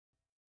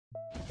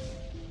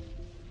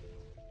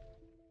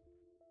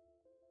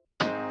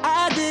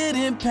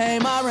didn't pay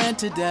my rent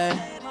today.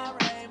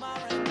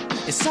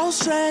 It's so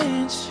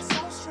strange,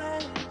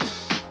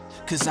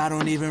 cause I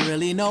don't even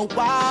really know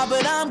why,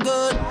 but I'm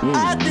good.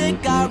 I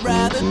think I'd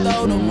rather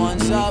throw them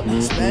ones up,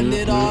 spend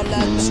it all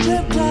at the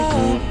strip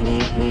club.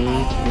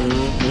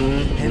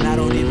 And I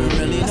don't even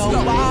really know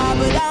why,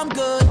 but I'm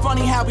good.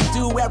 Funny how we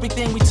do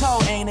everything we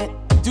told, ain't it?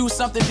 Do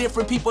something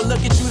different, people look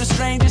at you the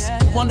strangest.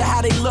 Wonder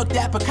how they looked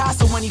at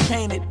Picasso when he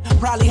painted.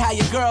 Probably how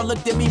your girl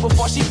looked at me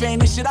before she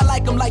fainted. Shit, I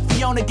like him like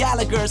Fiona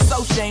Gallagher,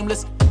 so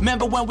shameless.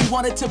 Remember when we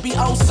wanted to be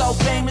oh so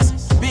famous?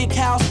 Big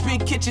house,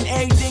 big kitchen,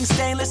 everything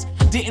stainless.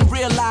 Didn't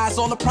realize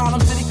all the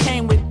problems that it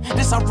came with.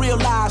 This I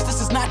realized, this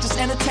is not just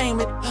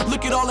entertainment.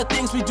 Look at all the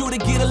things we do to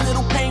get a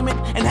little payment.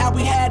 And how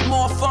we had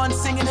more fun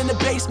singing in the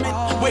basement.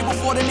 Way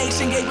before the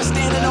nation gave us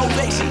standing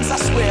ovations. I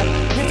swear,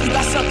 if you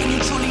got something you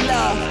truly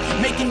love,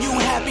 making you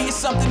happy is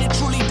something it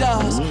truly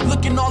does.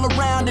 Looking all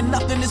around and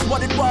nothing is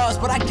what it was,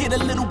 but I get a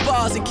little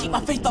buzz and keep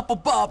my faith up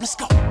above. Let's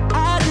go.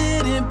 I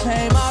didn't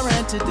pay my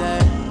rent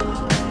today.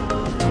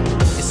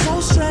 It's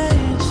so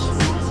strange,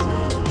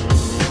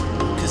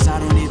 cause I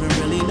don't even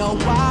really know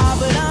why,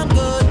 but I'm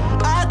good.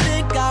 I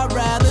think I'd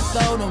rather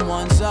throw them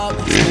ones up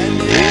and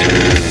spend it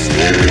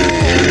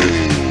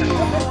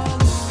all.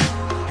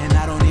 And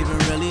I don't even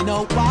really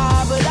know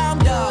why, but I'm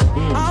done.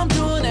 I'm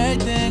doing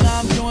everything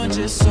I'm doing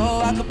just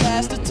so I can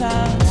pass the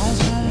time.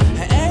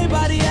 And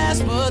everybody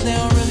asks, but they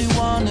don't really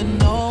wanna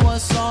know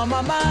what's on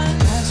my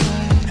mind.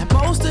 And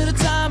most of the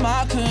time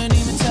I couldn't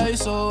even tell you,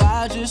 so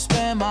I just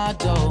spend my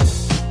dough.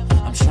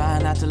 I'm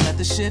trying not to let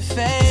the shit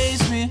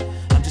faze me.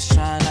 I'm just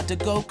trying not to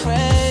go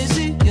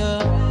crazy,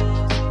 yeah.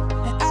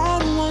 And I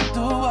don't want the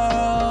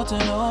world to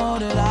know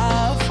that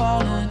I've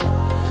fallen,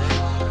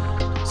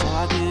 so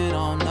I get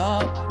on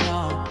up,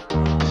 no.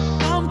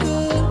 I'm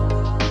good,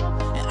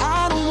 and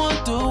I don't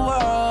want the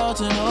world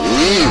to know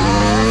that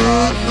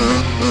I've fallen.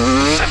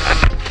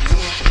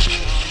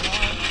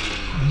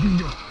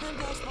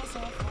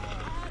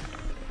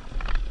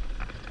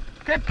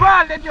 Che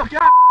palle, Dio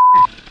c***o!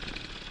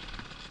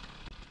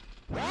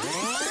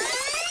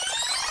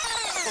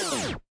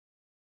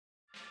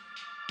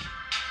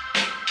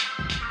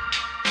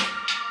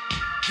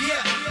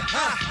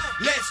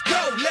 Let's go,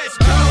 let's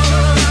go.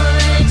 All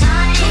the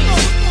time,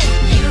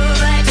 you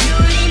were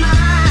truly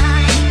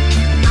mine.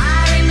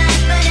 I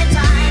remember the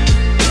time,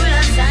 full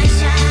of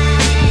sunshine.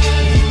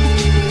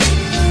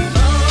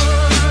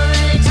 All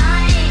the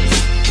times,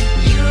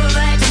 you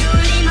were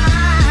truly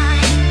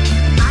mine.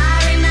 I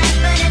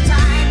remember the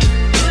time,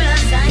 full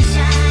of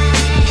sunshine.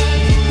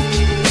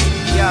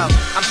 Yo,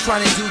 I'm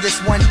trying to do this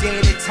one day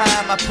at a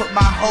time. I put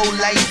my whole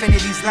life into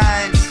these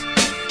lines.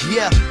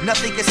 Yeah,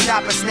 nothing can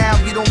stop us now.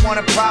 You don't want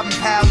a problem,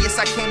 pal. Yes,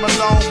 I came a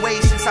long way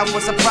since I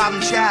was a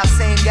problem child.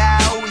 Same guy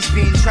I always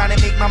been, trying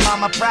to make my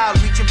mama proud.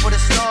 Reaching for the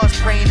stars,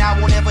 praying I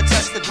won't ever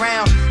touch the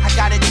ground. I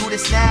gotta do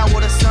this now while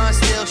the sun's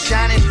still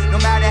shining. No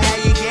matter how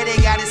you get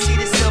it, gotta see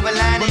the silver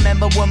lining.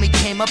 Remember when we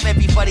came up,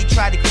 everybody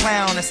tried to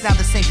clown us. Now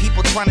the same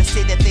people trying to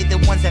say that they're the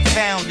ones that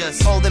found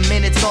us. All the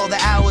minutes, all the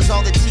hours,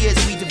 all the tears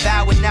we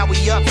devoured. Now we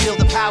up, feel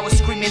the power,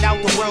 screaming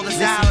out the world is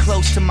ours. Listen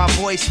close to my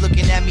voice,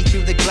 looking at me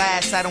through the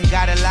glass. I don't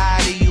gotta lie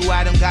to you,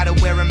 I don't gotta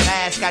wear a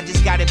mask. I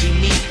just gotta be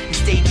me and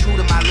stay true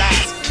to my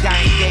last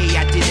dying day.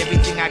 I did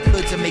everything I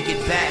could to make it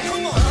back.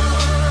 All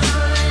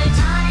the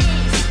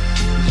times,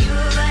 you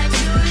were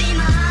truly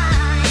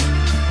mine.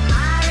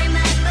 I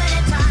remember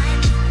the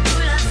time,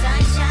 full of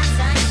sunshine,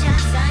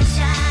 sunshine,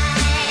 sunshine.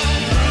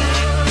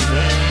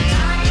 All the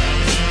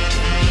times,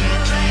 you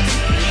were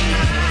truly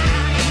mine.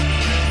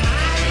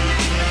 I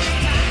remember the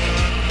time,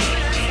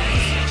 full of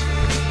sunshine.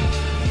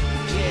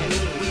 Yeah,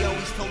 we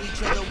always told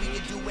each other we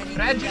could do anything.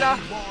 Reggila!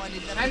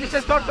 Reggi, si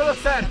è storto lo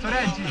sterzo,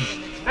 Reggi!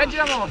 Reggi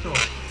la moto!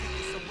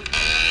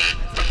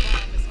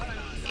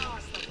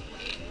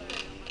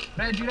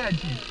 Reggi,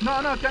 reggi!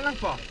 No, no, tienila un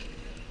po'!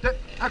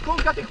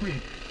 Acconcati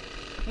qui!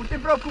 Non ti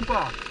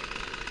preoccupare!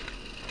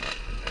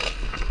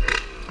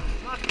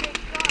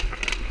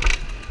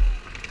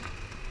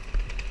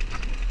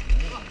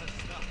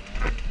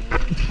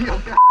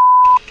 Dio c***o!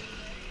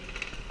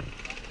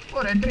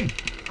 Ora è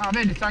dritto! Ah,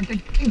 vedi, sta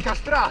anche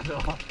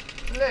incastrato!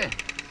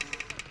 Lì!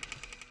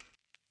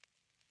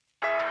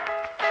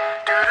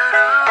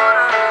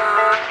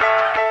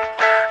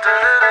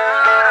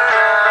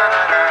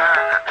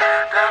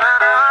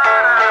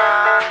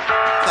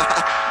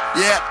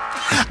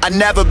 I've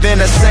never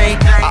been a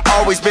saint, I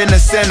always been a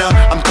sinner.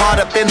 I'm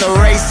caught up in the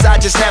race, I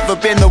just never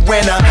been the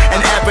winner.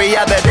 And every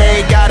other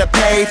day gotta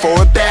pay for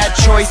a bad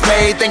choice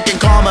made.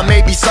 Thinking karma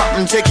may be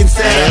something to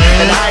consider.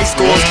 And high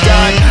school's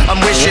done,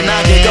 I'm wishing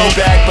I could go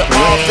back. But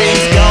all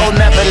things go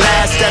never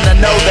last, and I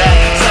know that.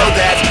 So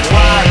that's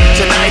why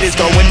tonight is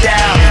going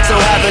down. So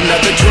have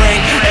another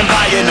drink and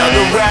buy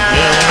another round.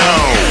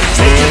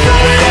 Take it for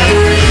whatever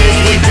it is,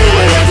 we do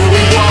whatever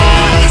we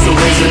want. So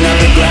raise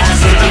another glass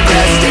of the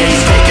best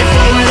days. Take it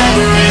for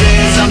whatever it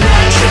is, I'm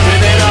not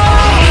tripping at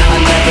all. I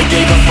never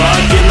gave a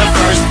fuck in the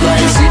first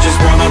place. We just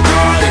wanna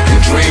party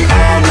and drink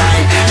all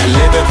night and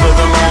live it for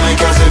the moment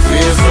cause it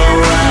feels so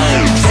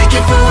right. Take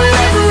it for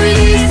whatever it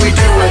is, we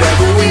do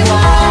whatever we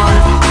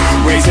want.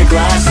 Raise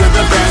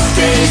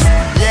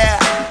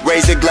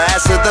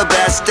the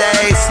best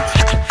days.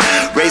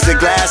 Raise a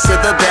glass to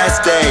the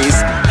best days.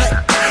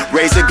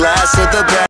 Raise a glass to the best.